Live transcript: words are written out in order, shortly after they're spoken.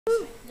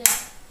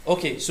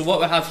Okay, so what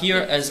we have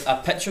here is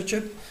a picture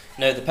tube.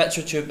 Now the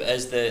picture tube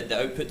is the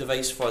output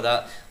device for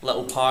that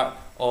little part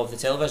of the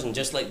television,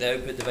 just like the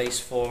output device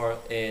for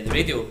the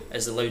radio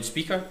is the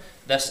loudspeaker.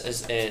 This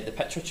is the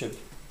picture tube.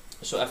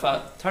 So if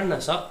I turn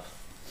this up,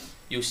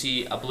 you'll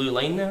see a blue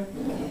line there.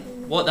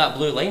 What that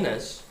blue line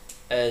is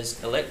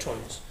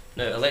electrons.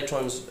 Now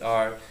electrons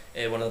are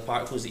one of the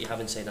particles that you have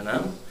inside an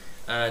atom,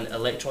 and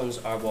electrons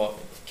are what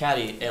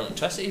carry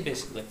electricity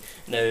basically.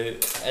 Now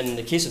in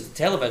the case of the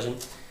television,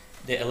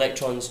 the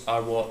electrons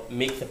are what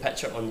make the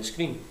picture on the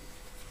screen.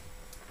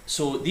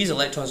 So these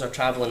electrons are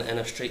travelling in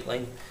a straight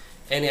line.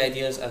 Any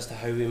ideas as to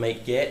how we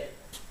might get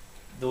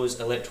those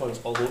electrons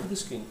all over the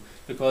screen?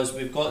 Because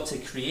we've got to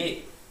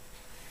create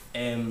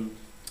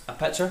a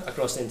picture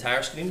across the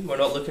entire screen. We're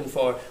not looking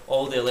for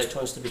all the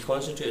electrons to be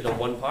concentrated on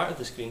one part of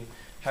the screen.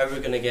 How are we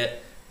going to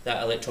get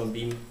that electron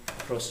beam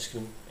across the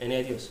screen? Any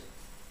ideas?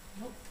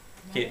 Nope.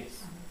 Okay.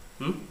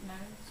 Mirrors.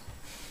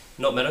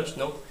 Not mirrors,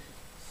 no.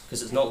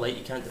 Because it's not light,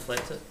 you can't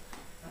deflect it.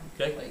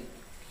 Greg? Like,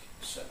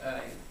 so,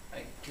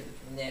 I could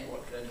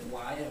network around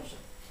wires.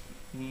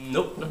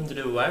 Nope, nothing to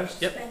do with wires.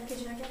 Yep.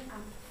 Because you're not getting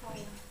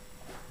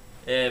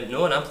amplifier.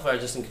 No, an amplifier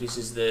just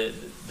increases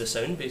the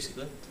sound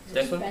basically.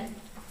 Declan?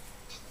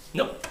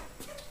 Nope.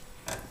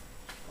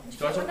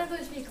 One of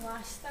those big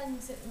glass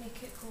things that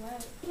make it go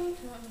out. Do you know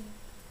what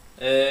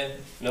I mean?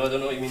 No, I don't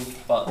know what you mean,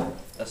 but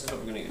this is what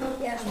we're going to do.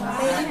 Yes,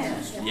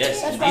 magnet.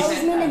 Yes, That's what I was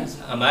indeed. meaning.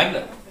 A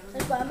magnet.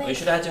 That's what I meant. You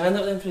should have had your hand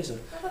up then, Fraser.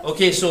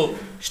 Okay, so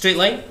straight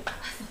line.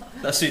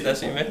 That's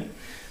what you meant.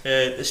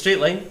 The straight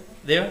line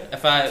there.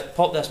 If I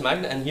pop this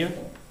magnet in here,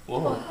 whoa,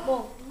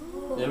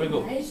 Whoa. there we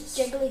go. It's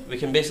jiggly. We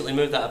can basically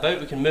move that about.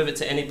 We can move it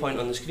to any point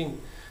on the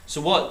screen. So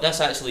what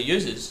this actually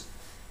uses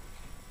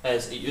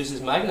is it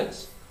uses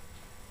magnets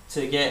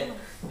to get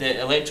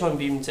the electron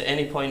beam to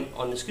any point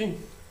on the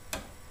screen.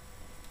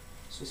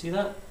 So see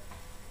that?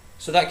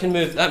 So that can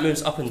move. That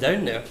moves up and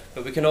down there,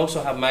 but we can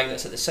also have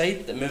magnets at the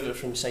side that move it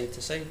from side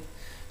to side.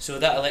 So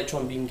that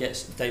electron beam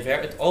gets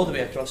diverted all the way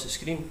across the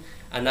screen,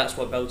 and that's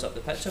what builds up the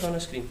picture on the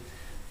screen.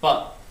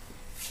 But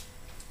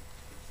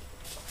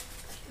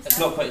it's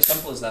not quite as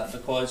simple as that,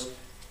 because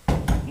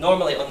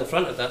normally on the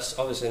front of this,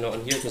 obviously not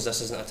on here because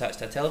this isn't attached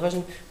to a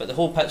television, but the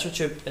whole picture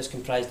tube is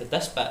comprised of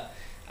this bit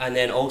and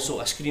then also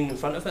a screen in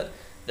front of it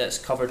that's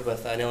covered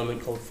with an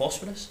element called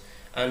phosphorus,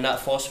 and that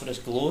phosphorus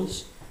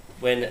glows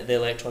when the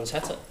electrons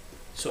hit it.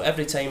 So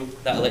every time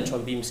that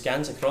electron beam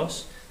scans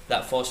across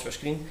that phosphor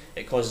screen,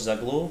 it causes a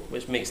glow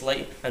which makes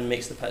light and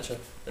makes the picture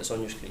that's on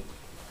your screen.